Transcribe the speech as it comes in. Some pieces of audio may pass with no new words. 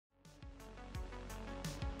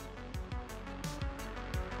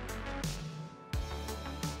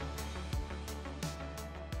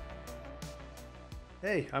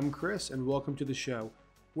Hey, I'm Chris, and welcome to the show.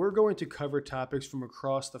 We're going to cover topics from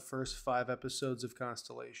across the first 5 episodes of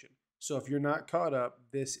Constellation. So if you're not caught up,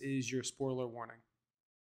 this is your spoiler warning.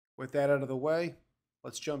 With that out of the way,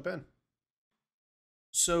 let's jump in.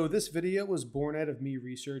 So this video was born out of me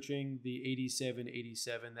researching the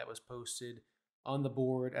 8787 that was posted on the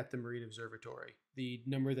board at the Marine Observatory, the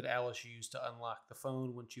number that Alice used to unlock the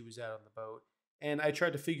phone when she was out on the boat, and I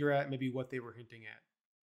tried to figure out maybe what they were hinting at.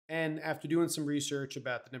 And after doing some research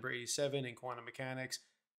about the number 87 and quantum mechanics,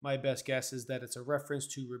 my best guess is that it's a reference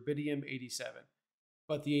to rubidium 87.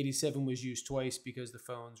 But the 87 was used twice because the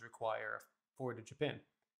phones require a 4-digit PIN.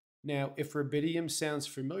 Now, if rubidium sounds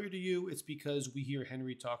familiar to you, it's because we hear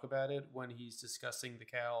Henry talk about it when he's discussing the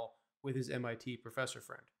cal with his MIT professor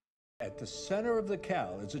friend. At the center of the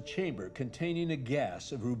cal is a chamber containing a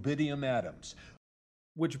gas of rubidium atoms.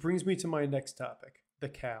 Which brings me to my next topic, the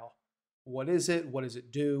cal. What is it? What does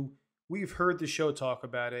it do? We've heard the show talk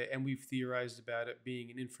about it, and we've theorized about it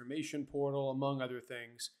being an information portal, among other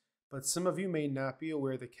things. But some of you may not be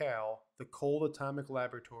aware the cal, the Cold Atomic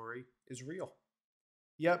Laboratory, is real.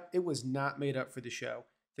 Yep, it was not made up for the show.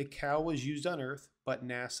 The cal was used on Earth, but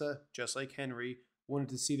NASA, just like Henry, wanted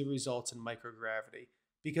to see the results in microgravity,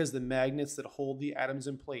 because the magnets that hold the atoms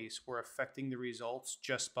in place were affecting the results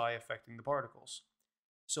just by affecting the particles.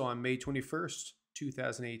 So on May 21st,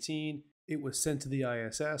 2018, it was sent to the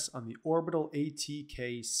ISS on the orbital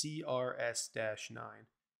ATK CRS-9.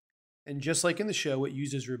 And just like in the show, it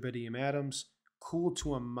uses rubidium atoms, cooled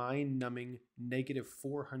to a mind-numbing negative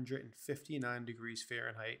 459 degrees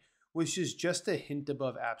Fahrenheit, which is just a hint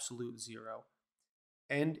above absolute zero.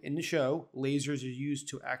 And in the show, lasers are used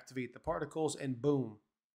to activate the particles, and boom,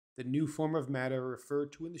 the new form of matter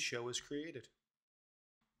referred to in the show is created.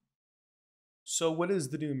 So what is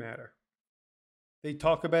the new matter? They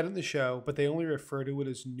talk about it in the show, but they only refer to it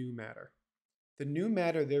as new matter. The new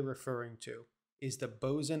matter they're referring to is the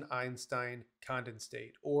Bose-Einstein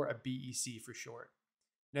condensate, or a BEC for short.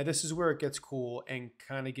 Now this is where it gets cool and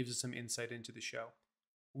kind of gives us some insight into the show.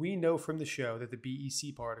 We know from the show that the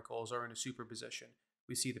BEC particles are in a superposition.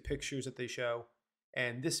 We see the pictures that they show,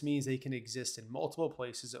 and this means they can exist in multiple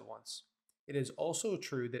places at once. It is also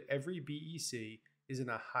true that every BEC is in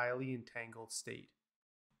a highly entangled state.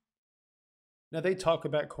 Now they talk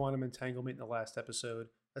about quantum entanglement in the last episode.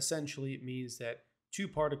 Essentially, it means that two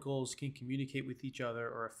particles can communicate with each other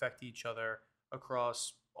or affect each other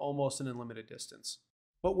across almost an unlimited distance.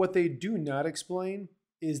 But what they do not explain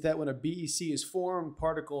is that when a BEC is formed,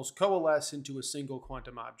 particles coalesce into a single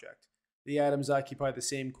quantum object. The atoms occupy the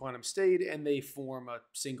same quantum state and they form a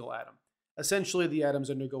single atom. Essentially, the atoms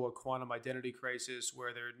undergo a quantum identity crisis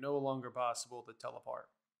where they're no longer possible to tell apart.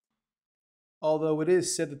 Although it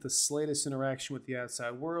is said that the slightest interaction with the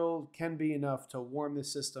outside world can be enough to warm the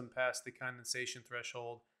system past the condensation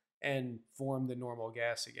threshold and form the normal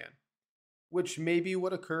gas again. Which may be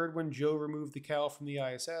what occurred when Joe removed the cal from the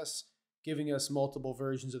ISS, giving us multiple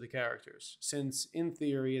versions of the characters, since in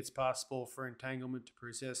theory it's possible for entanglement to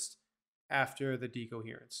persist after the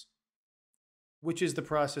decoherence. Which is the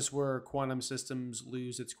process where quantum systems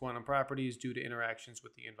lose its quantum properties due to interactions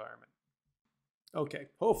with the environment. Okay,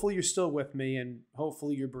 hopefully you're still with me and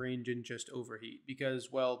hopefully your brain didn't just overheat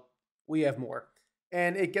because, well, we have more.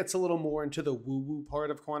 And it gets a little more into the woo-woo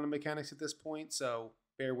part of quantum mechanics at this point, so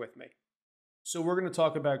bear with me. So we're going to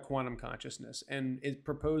talk about quantum consciousness, and it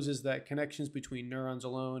proposes that connections between neurons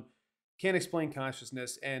alone can't explain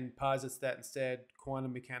consciousness and posits that instead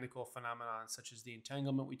quantum mechanical phenomena such as the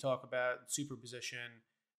entanglement we talk about, superposition,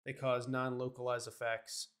 they cause non-localized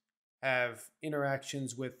effects, have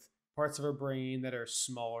interactions with parts of our brain that are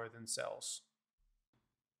smaller than cells.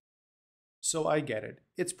 So I get it.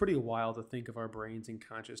 It's pretty wild to think of our brains and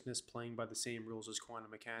consciousness playing by the same rules as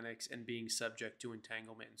quantum mechanics and being subject to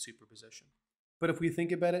entanglement and superposition. But if we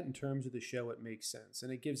think about it in terms of the show, it makes sense,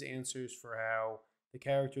 and it gives answers for how the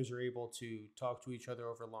characters are able to talk to each other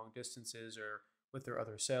over long distances or with their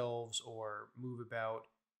other selves or move about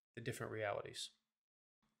the different realities.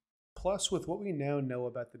 Plus, with what we now know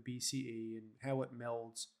about the BCE and how it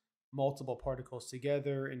melds multiple particles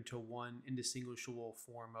together into one indistinguishable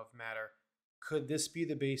form of matter, could this be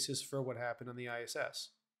the basis for what happened on the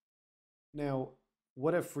ISS? Now,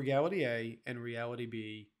 what if reality A and reality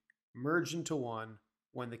B merged into one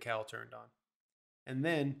when the cal turned on, and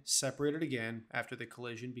then separated again after the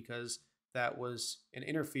collision because that was an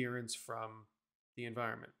interference from the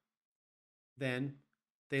environment? Then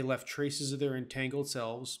they left traces of their entangled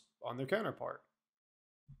selves on their counterpart.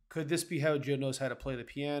 Could this be how Joe knows how to play the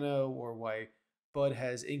piano, or why Bud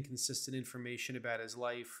has inconsistent information about his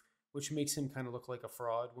life, which makes him kind of look like a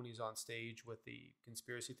fraud when he's on stage with the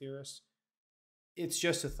conspiracy theorists? It's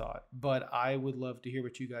just a thought, but I would love to hear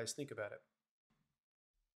what you guys think about it.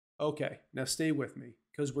 Okay, now stay with me,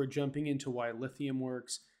 because we're jumping into why lithium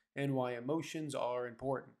works and why emotions are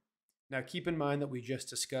important. Now keep in mind that we just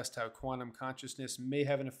discussed how quantum consciousness may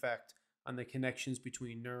have an effect on the connections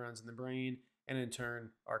between neurons in the brain and in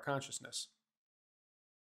turn our consciousness.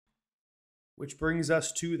 Which brings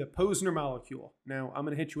us to the Posner molecule. Now I'm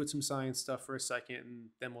going to hit you with some science stuff for a second and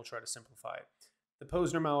then we'll try to simplify it. The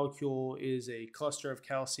Posner molecule is a cluster of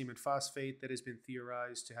calcium and phosphate that has been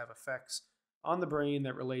theorized to have effects on the brain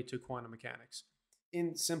that relate to quantum mechanics.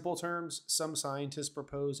 In simple terms, some scientists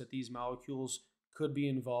propose that these molecules could be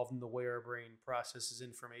involved in the way our brain processes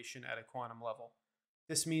information at a quantum level.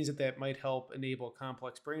 This means that might help enable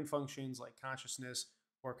complex brain functions like consciousness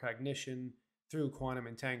or cognition through quantum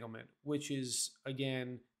entanglement, which is,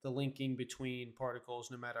 again, the linking between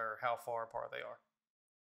particles no matter how far apart they are.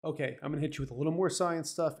 Okay, I'm going to hit you with a little more science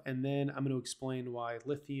stuff, and then I'm going to explain why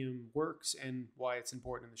lithium works and why it's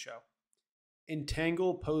important in the show.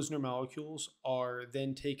 Entangled Posner molecules are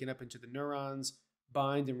then taken up into the neurons,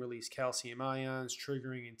 bind and release calcium ions,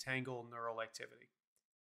 triggering entangled neural activity.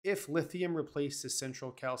 If lithium replaced the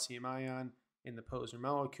central calcium ion in the Posner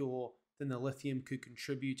molecule, then the lithium could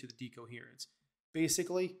contribute to the decoherence.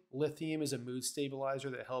 Basically, lithium is a mood stabilizer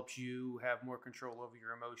that helps you have more control over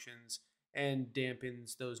your emotions and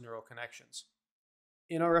dampens those neural connections.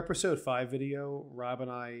 In our episode 5 video, Rob and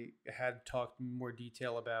I had talked in more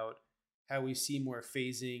detail about how we see more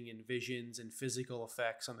phasing and visions and physical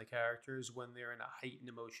effects on the characters when they're in a heightened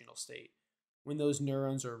emotional state, when those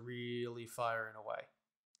neurons are really firing away.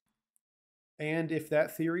 And if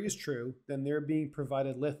that theory is true, then they're being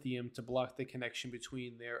provided lithium to block the connection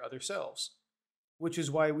between their other selves, which is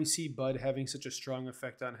why we see Bud having such a strong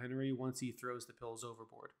effect on Henry once he throws the pills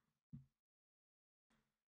overboard.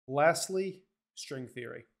 Lastly, string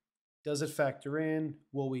theory. Does it factor in?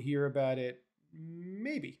 Will we hear about it?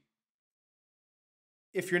 Maybe.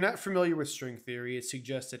 If you're not familiar with string theory, it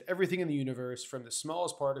suggests that everything in the universe, from the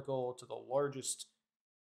smallest particle to the largest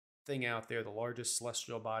thing out there, the largest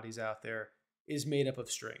celestial bodies out there, is made up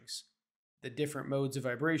of strings. The different modes of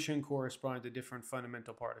vibration correspond to different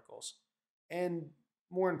fundamental particles. And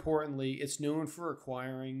more importantly, it's known for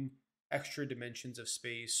acquiring extra dimensions of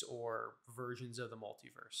space or versions of the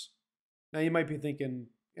multiverse. Now you might be thinking,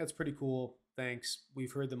 that's pretty cool, thanks,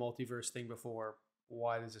 we've heard the multiverse thing before,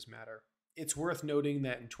 why does this matter? It's worth noting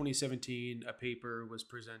that in 2017, a paper was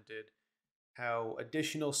presented how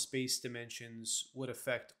additional space dimensions would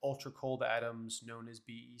affect ultra-cold atoms known as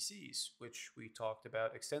BECs, which we talked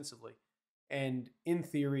about extensively. And in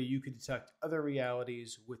theory, you could detect other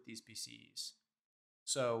realities with these BCEs.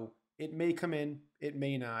 So it may come in, it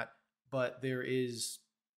may not, but there is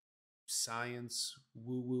science,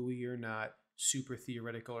 woo-woo-y or not, super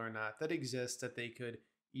theoretical or not, that exists that they could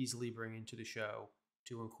easily bring into the show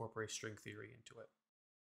to incorporate string theory into it.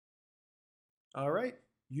 All right,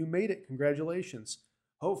 you made it. Congratulations.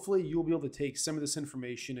 Hopefully you'll be able to take some of this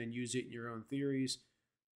information and use it in your own theories,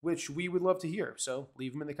 which we would love to hear, so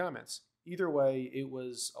leave them in the comments. Either way, it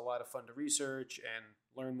was a lot of fun to research and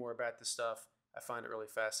learn more about this stuff. I find it really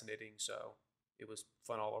fascinating, so it was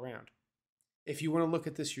fun all around. If you want to look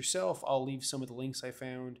at this yourself, I'll leave some of the links I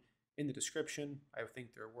found in the description. I think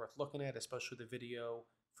they're worth looking at, especially the video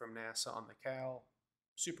from NASA on the Cal.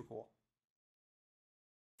 Super cool.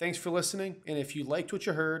 Thanks for listening, and if you liked what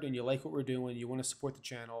you heard and you like what we're doing, you want to support the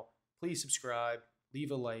channel, please subscribe,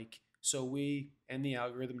 leave a like, so we and the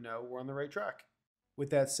algorithm know we're on the right track. With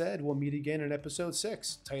that said, we'll meet again in episode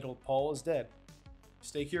 6, titled Paul is Dead.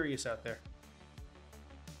 Stay curious out there.